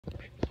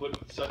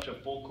put such a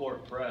full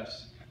court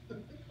press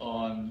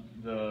on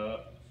the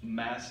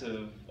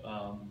massive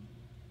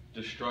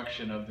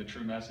destruction of the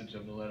true message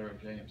of the letter of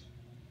James.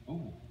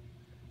 Ooh.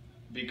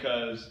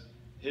 Because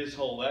his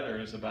whole letter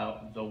is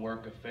about the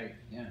work of faith.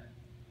 Yeah.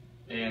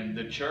 And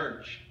the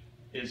church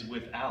is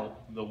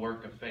without the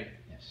work of faith.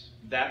 Yes.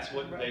 That's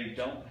what they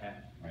don't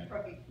have.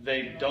 Right.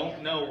 They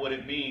don't know what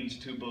it means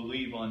to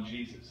believe on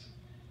Jesus.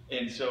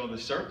 And so the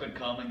serpent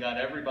come and got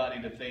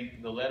everybody to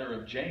think the letter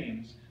of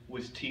James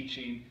was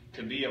teaching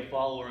to be a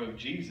follower of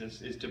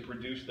Jesus is to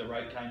produce the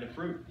right kind of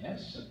fruit.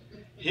 Yes.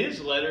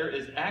 His letter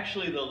is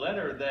actually the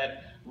letter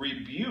that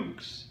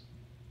rebukes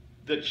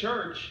the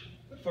church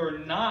for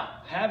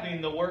not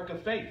having the work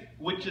of faith,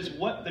 which is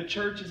what the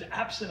church is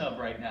absent of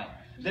right now.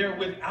 They're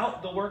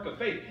without the work of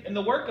faith. And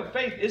the work of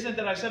faith isn't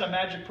that I said a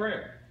magic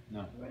prayer.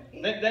 No.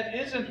 That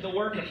isn't the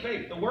work of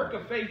faith. The work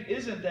of faith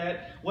isn't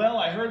that, well,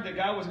 I heard that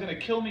God was going to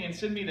kill me and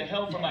send me to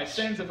hell for my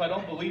sins if I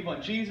don't believe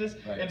on Jesus.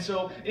 Right. And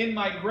so in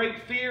my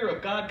great fear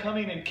of God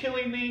coming and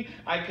killing me,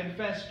 I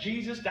confess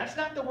Jesus. That's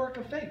not the work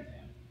of faith.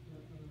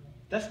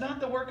 That's not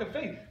the work of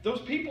faith.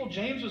 Those people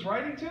James was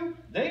writing to,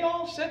 they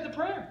all said the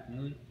prayer.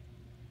 Mm-hmm.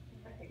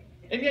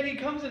 And yet he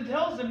comes and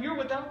tells them, you're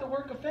without the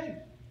work of faith.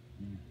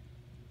 Mm-hmm.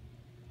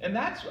 And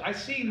that's, I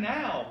see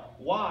now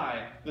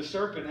why the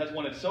serpent has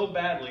wanted so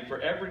badly for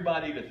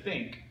everybody to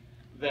think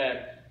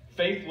that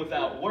faith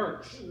without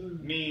works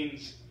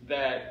means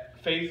that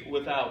faith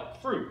without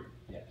fruit.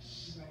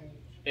 Yes.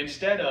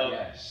 Instead of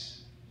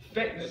Yes.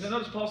 faith.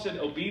 Notice Paul said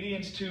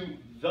obedience to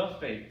the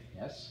faith.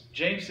 Yes.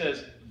 James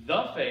says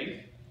the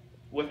faith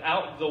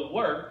without the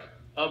work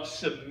of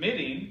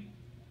submitting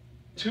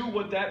to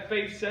what that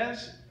faith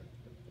says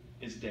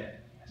is dead.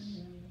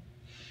 Yes.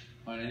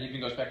 And it even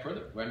goes back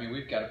further. I mean,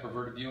 we've got a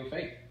perverted view of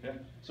faith. Yeah.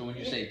 So when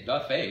you say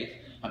the faith,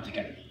 I'm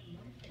thinking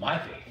my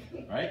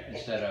faith, right?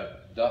 Instead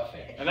of the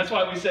faith. And that's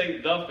why we say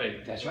the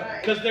faith. That's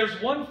right. Because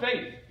there's one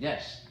faith.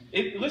 Yes.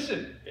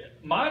 Listen,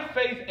 my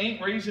faith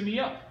ain't raising me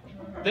up.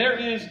 There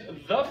is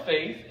the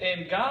faith,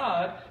 and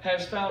God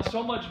has found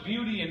so much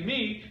beauty in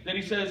me that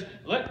he says,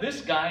 let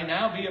this guy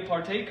now be a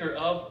partaker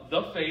of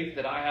the faith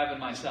that I have in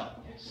myself.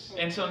 Yes.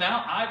 And so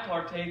now I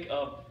partake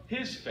of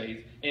his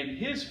faith, and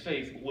his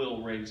faith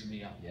will raise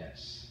me up.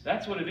 Yes.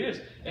 That's what it is.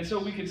 And so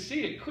we can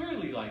see it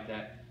clearly like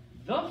that.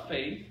 The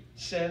faith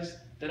says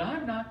that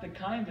I'm not the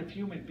kind of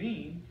human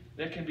being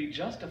that can be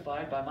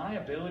justified by my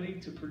ability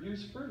to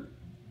produce fruit.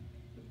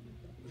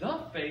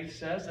 The faith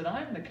says that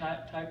I'm the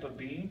type of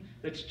being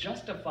that's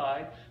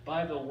justified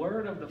by the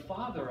word of the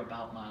Father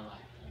about my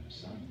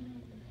life.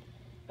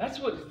 That's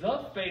what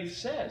the faith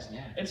says.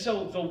 Yeah. And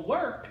so the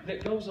work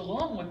that goes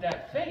along with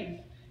that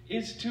faith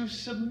is to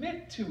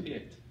submit to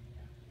it,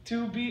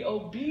 to be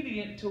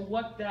obedient to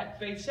what that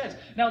faith says.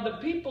 Now, the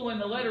people in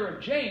the letter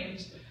of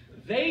James,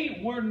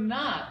 they were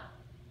not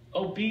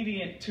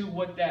obedient to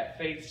what that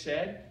faith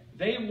said.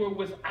 They were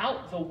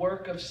without the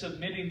work of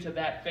submitting to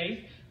that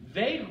faith.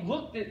 They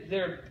looked at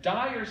their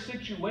dire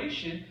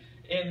situation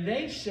and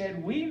they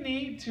said, we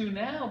need to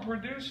now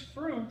produce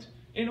fruit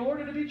in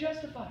order to be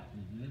justified.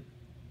 Mm-hmm.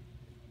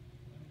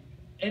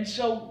 And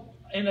so,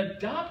 in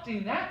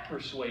adopting that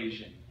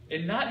persuasion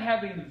and not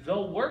having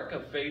the work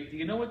of faith, do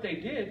you know what they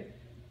did?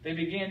 They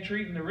began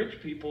treating the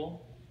rich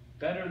people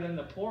better than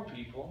the poor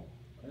people,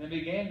 and they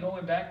began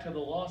going back to the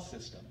law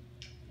system.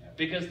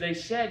 Because they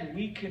said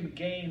we can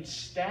gain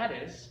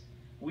status,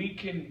 we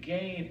can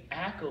gain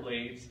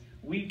accolades,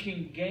 we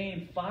can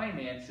gain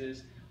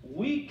finances,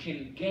 we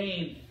can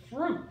gain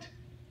fruit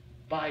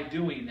by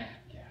doing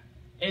that. Yeah.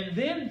 And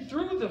then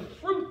through the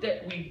fruit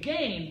that we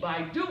gain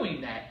by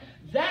doing that,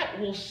 that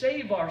will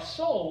save our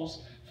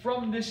souls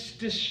from this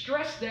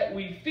distress that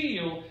we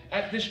feel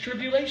at this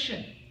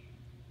tribulation.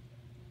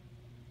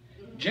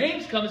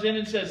 James comes in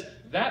and says,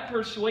 that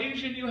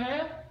persuasion you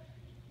have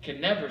can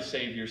never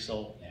save your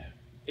soul. Yeah.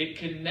 It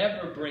can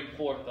never bring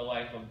forth the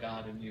life of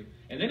God in you.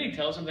 And then he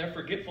tells them they're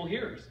forgetful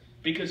hearers.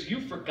 Because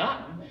you've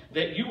forgotten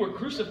that you were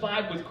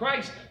crucified with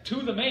Christ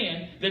to the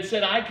man that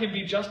said, I can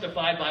be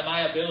justified by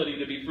my ability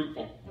to be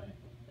fruitful.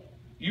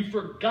 You've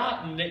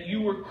forgotten that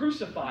you were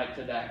crucified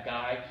to that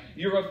guy.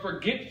 You're a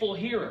forgetful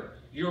hearer.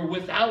 You're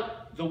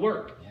without the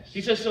work. Yes.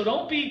 He says, so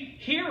don't be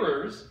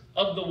hearers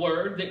of the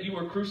word that you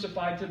were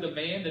crucified to the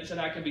man that said,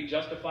 I can be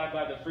justified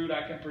by the fruit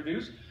I can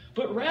produce,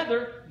 but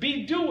rather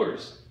be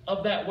doers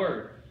of that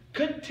word.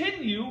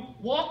 Continue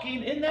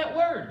walking in that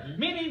word. Mm-hmm.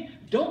 Meaning,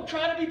 don't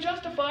try to be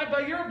justified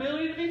by your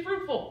ability to be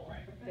fruitful.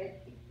 Right.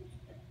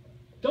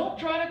 Don't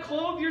try to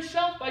clothe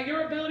yourself by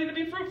your ability to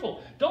be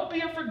fruitful. Don't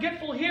be a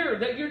forgetful hearer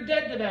that you're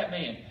dead to that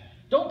man.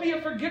 Don't be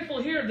a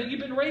forgetful hearer that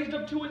you've been raised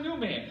up to a new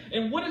man.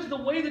 And what is the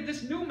way that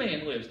this new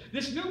man lives?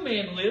 This new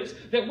man lives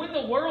that when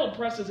the world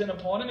presses in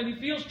upon him and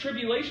he feels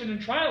tribulation and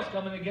trials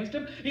coming against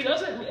him, he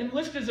doesn't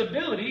enlist his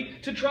ability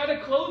to try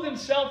to clothe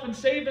himself and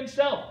save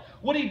himself.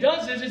 What he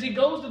does is he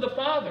goes to the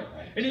Father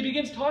and he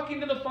begins talking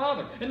to the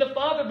Father. And the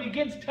Father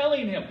begins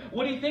telling him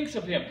what he thinks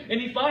of him. And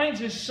he finds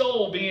his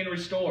soul being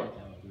restored.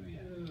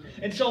 Hallelujah.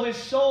 And so his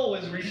soul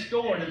is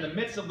restored in the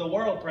midst of the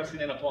world pressing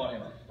in upon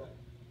him.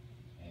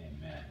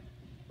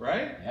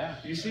 Right? Yeah.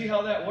 You see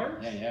how that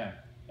works? Yeah, yeah.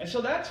 And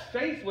so that's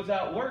faith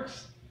without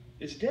works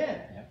is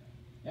dead. Yeah.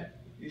 Yeah.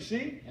 You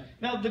see? Yeah.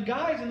 Now, the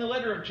guys in the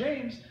letter of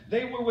James,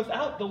 they were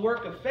without the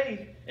work of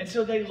faith, and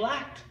so they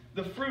lacked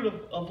the fruit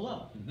of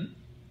love. Mm-hmm.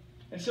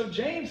 And so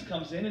James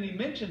comes in and he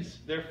mentions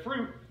their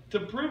fruit to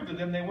prove to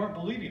them they weren't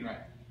believing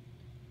right.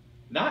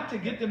 Not to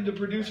get them to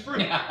produce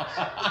fruit.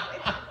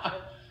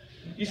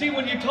 You see,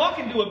 when you're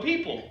talking to a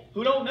people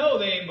who don't know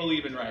they ain't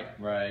believing right,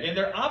 Right. and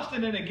they're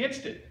obstinate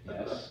against it,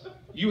 Yes.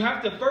 you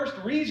have to first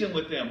reason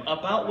with them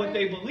about what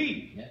they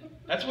believe. Yeah.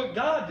 That's what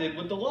God did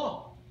with the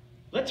law.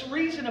 Let's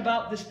reason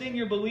about this thing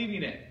you're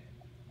believing in.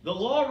 The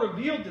law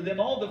revealed to them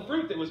all the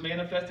fruit that was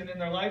manifesting in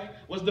their life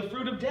was the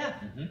fruit of death.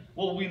 Mm-hmm.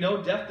 Well, we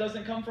know death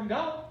doesn't come from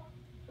God.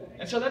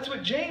 And so that's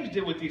what James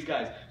did with these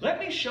guys. Let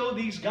me show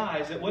these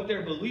guys that what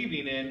they're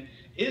believing in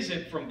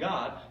isn't from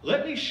God.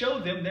 Let me show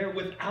them they're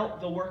without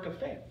the work of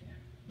faith.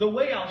 The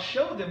way I'll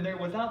show them they're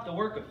without the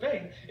work of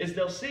faith is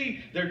they'll see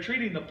they're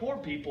treating the poor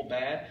people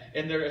bad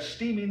and they're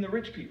esteeming the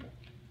rich people.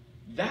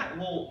 That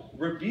will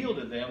reveal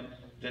to them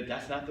that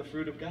that's not the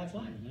fruit of God's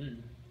life.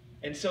 Mm-hmm.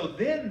 And so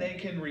then they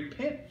can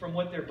repent from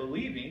what they're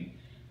believing,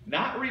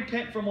 not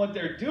repent from what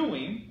they're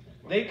doing.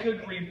 They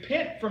could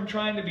repent from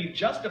trying to be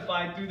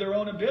justified through their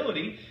own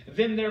ability.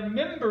 Then their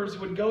members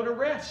would go to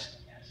rest.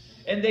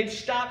 And they'd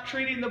stop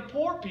treating the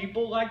poor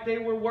people like they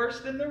were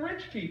worse than the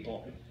rich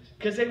people.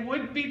 Because they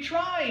wouldn't be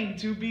trying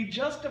to be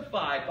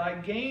justified by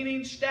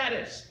gaining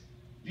status.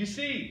 You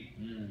see?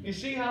 Mm-hmm. You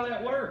see how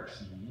that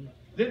works? Mm-hmm.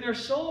 Then their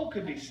soul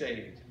could be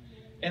saved.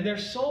 And their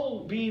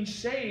soul being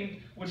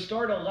saved would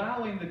start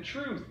allowing the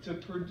truth to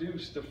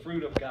produce the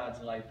fruit of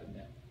God's life in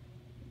them.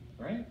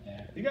 Right?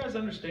 Yeah. You guys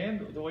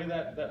understand the way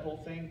that whole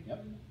thing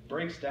Yep.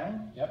 breaks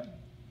down? Yep.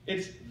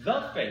 It's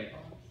the faith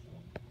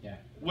Yeah.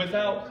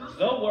 without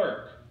the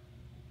work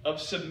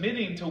of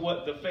submitting to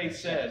what the faith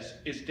says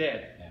is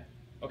dead. Yeah.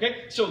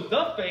 Okay? So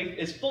the faith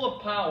is full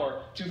of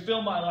power to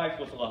fill my life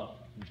with love.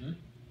 Mm-hmm.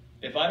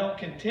 If I don't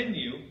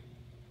continue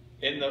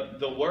in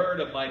the word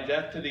of my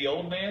death to the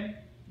old man,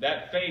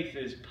 that faith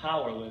is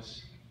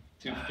powerless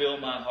to fill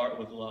my heart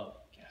with love.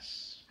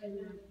 Yes.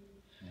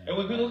 And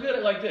we look at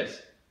it like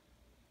this.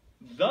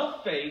 The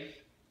faith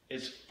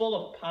is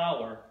full of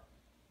power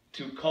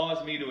to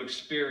cause me to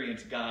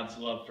experience God's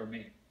love for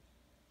me.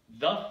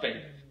 The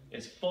faith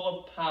is full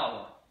of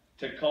power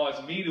to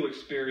cause me to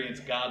experience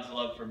God's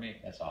love for me.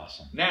 That's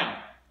awesome.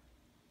 Now,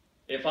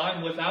 if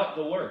I'm without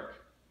the work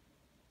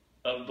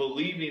of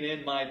believing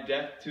in my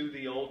death to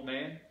the old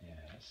man,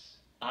 Yes.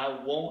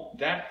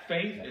 that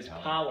faith is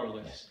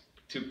powerless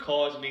to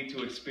cause me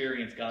to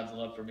experience God's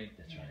love for me.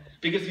 That's right.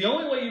 Because the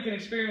only way you can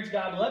experience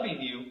God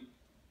loving you,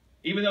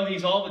 even though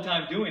He's all the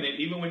time doing it,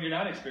 even when you're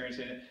not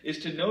experiencing it, is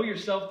to know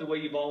yourself the way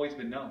you've always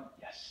been known.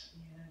 Yes.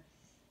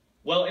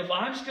 Well, if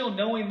I'm still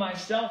knowing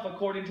myself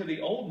according to the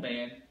old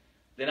man,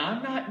 then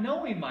I'm not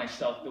knowing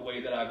myself the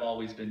way that I've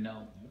always been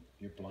known.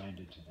 You're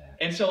blinded to that.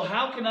 And so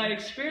how can I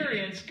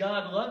experience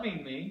God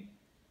loving me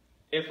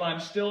if I'm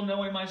still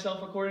knowing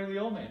myself according to the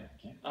old man?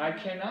 I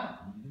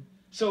cannot. Mm-hmm.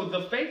 So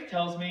the faith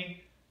tells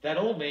me that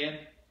old man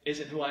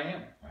isn't who I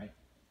am. Right.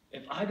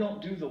 If I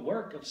don't do the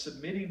work of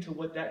submitting to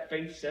what that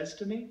faith says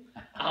to me,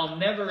 I'll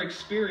never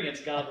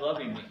experience God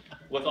loving me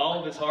with all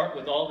of His heart,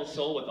 with all of His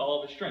soul, with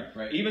all of His strength.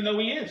 Right. Even though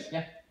He is.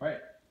 Yeah. Right.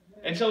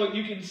 And so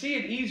you can see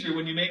it easier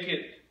when you make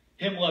it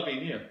Him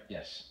loving you.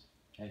 Yes.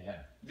 Yeah. Yeah.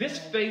 This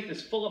faith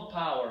is full of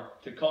power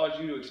to cause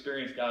you to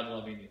experience God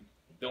loving you.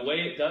 The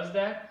way it does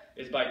that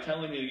is by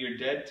telling you you're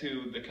dead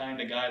to the kind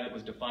of guy that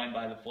was defined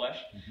by the flesh,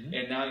 Mm-hmm.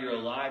 and now you're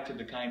alive to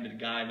the kind of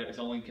guy that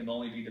can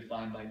only be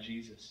defined by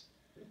Jesus.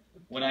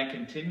 When I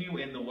continue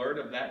in the word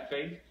of that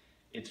faith,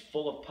 it's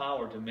full of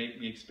power to make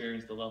me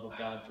experience the love of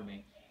God for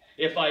me.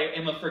 If I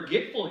am a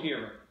forgetful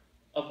hearer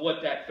of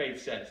what that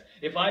faith says,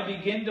 if I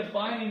begin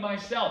defining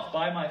myself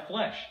by my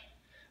flesh,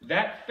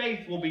 that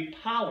faith will be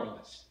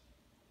powerless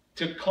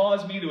to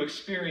cause me to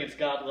experience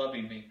God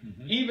loving me,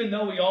 even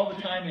though He all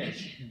the time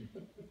is.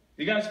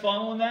 You guys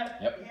following that?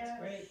 Yep.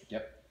 Yes.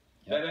 Yep.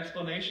 That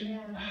explanation? Yeah.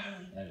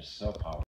 That is so powerful.